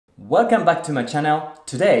welcome back to my channel.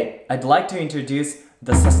 Today, I'd like to introduce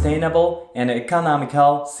the sustainable and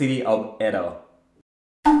economical city of Edo.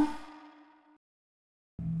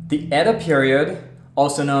 The Edo period,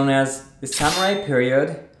 also known as the samurai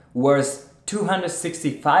period, was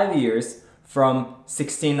 265 years from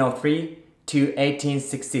 1603 to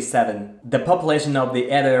 1867. The population of the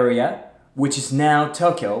Edo area, which is now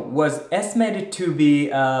Tokyo, was estimated to be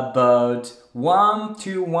about 1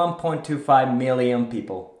 to 1.25 million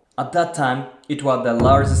people. At that time, it was the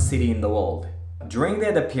largest city in the world. During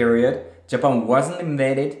the Edo period, Japan wasn't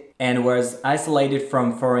invaded and was isolated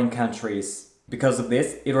from foreign countries. Because of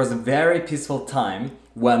this, it was a very peaceful time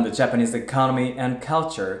when the Japanese economy and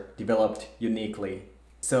culture developed uniquely.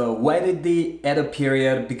 So why did the Edo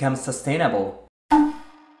period become sustainable?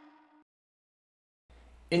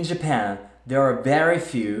 In Japan, there are very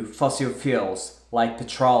few fossil fuels like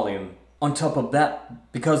petroleum. On top of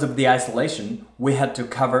that, because of the isolation, we had to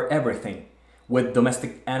cover everything with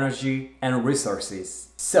domestic energy and resources.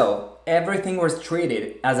 So, everything was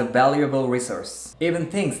treated as a valuable resource. Even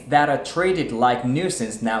things that are treated like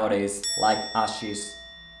nuisance nowadays, like ashes.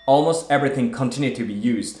 Almost everything continued to be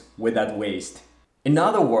used without waste. In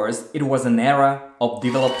other words, it was an era of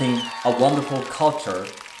developing a wonderful culture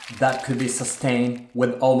that could be sustained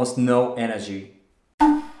with almost no energy.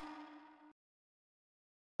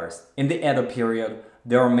 In the Edo period,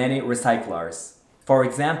 there are many recyclers. For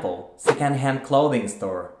example, second-hand clothing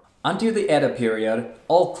store. Until the Edo period,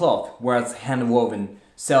 all cloth was hand-woven,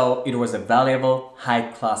 so it was a valuable,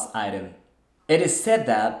 high-class item. It is said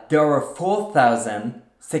that there were 4,000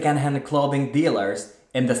 second-hand clothing dealers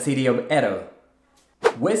in the city of Edo.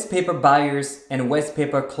 Waste paper buyers and waste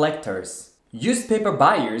paper collectors. Used paper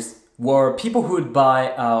buyers were people who would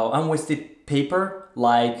buy unwasted paper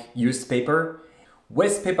like used paper.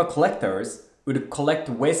 Waste paper collectors would collect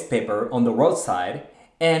waste paper on the roadside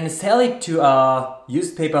and sell it to a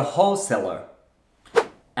used paper wholesaler.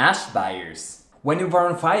 Ash buyers. When you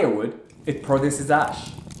burn firewood, it produces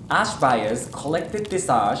ash. Ash buyers collected this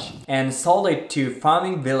ash and sold it to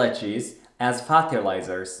farming villages as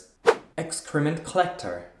fertilizers. Excrement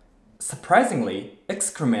collector. Surprisingly,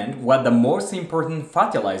 excrement was the most important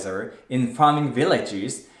fertilizer in farming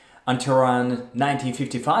villages until around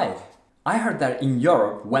 1955. I heard that in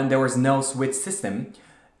Europe, when there was no sewage system,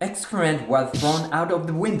 excrement was thrown out of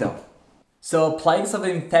the window. So plagues of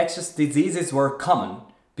infectious diseases were common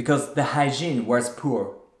because the hygiene was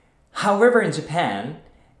poor. However, in Japan,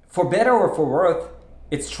 for better or for worse,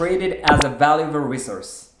 it's treated as a valuable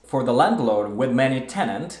resource. For the landlord with many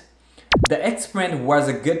tenants, the excrement was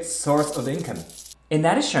a good source of income. In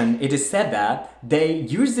addition, it is said that they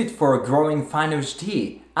used it for growing fine-aged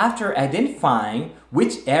tea after identifying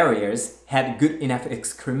which areas had good enough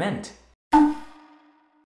excrement.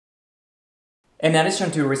 In addition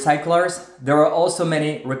to recyclers, there are also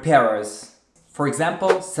many repairers. For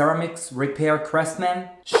example, ceramics repair craftsmen,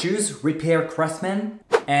 shoes repair craftsmen,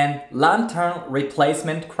 and lantern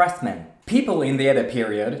replacement craftsmen. People in the Edo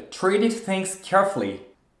period treated things carefully.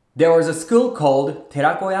 There was a school called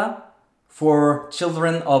Terakoya for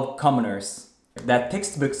children of commoners. The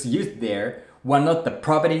textbooks used there were not the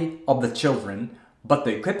property of the children, but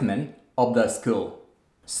the equipment of the school.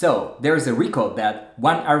 So, there is a record that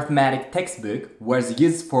one arithmetic textbook was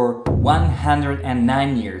used for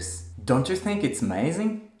 109 years. Don't you think it's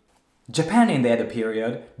amazing? Japan in the Edo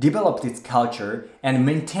period developed its culture and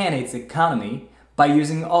maintained its economy by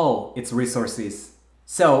using all its resources.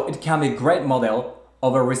 So, it can be a great model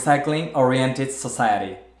of a recycling-oriented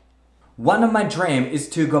society. One of my dreams is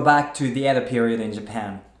to go back to the Edo period in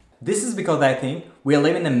Japan. This is because I think we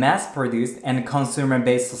live in a mass-produced and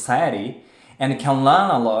consumer-based society and can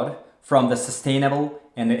learn a lot from the sustainable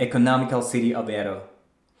and economical city of Edo.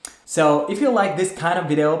 So if you like this kind of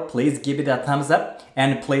video, please give it a thumbs up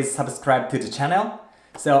and please subscribe to the channel.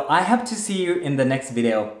 So I hope to see you in the next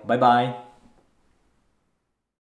video. Bye bye!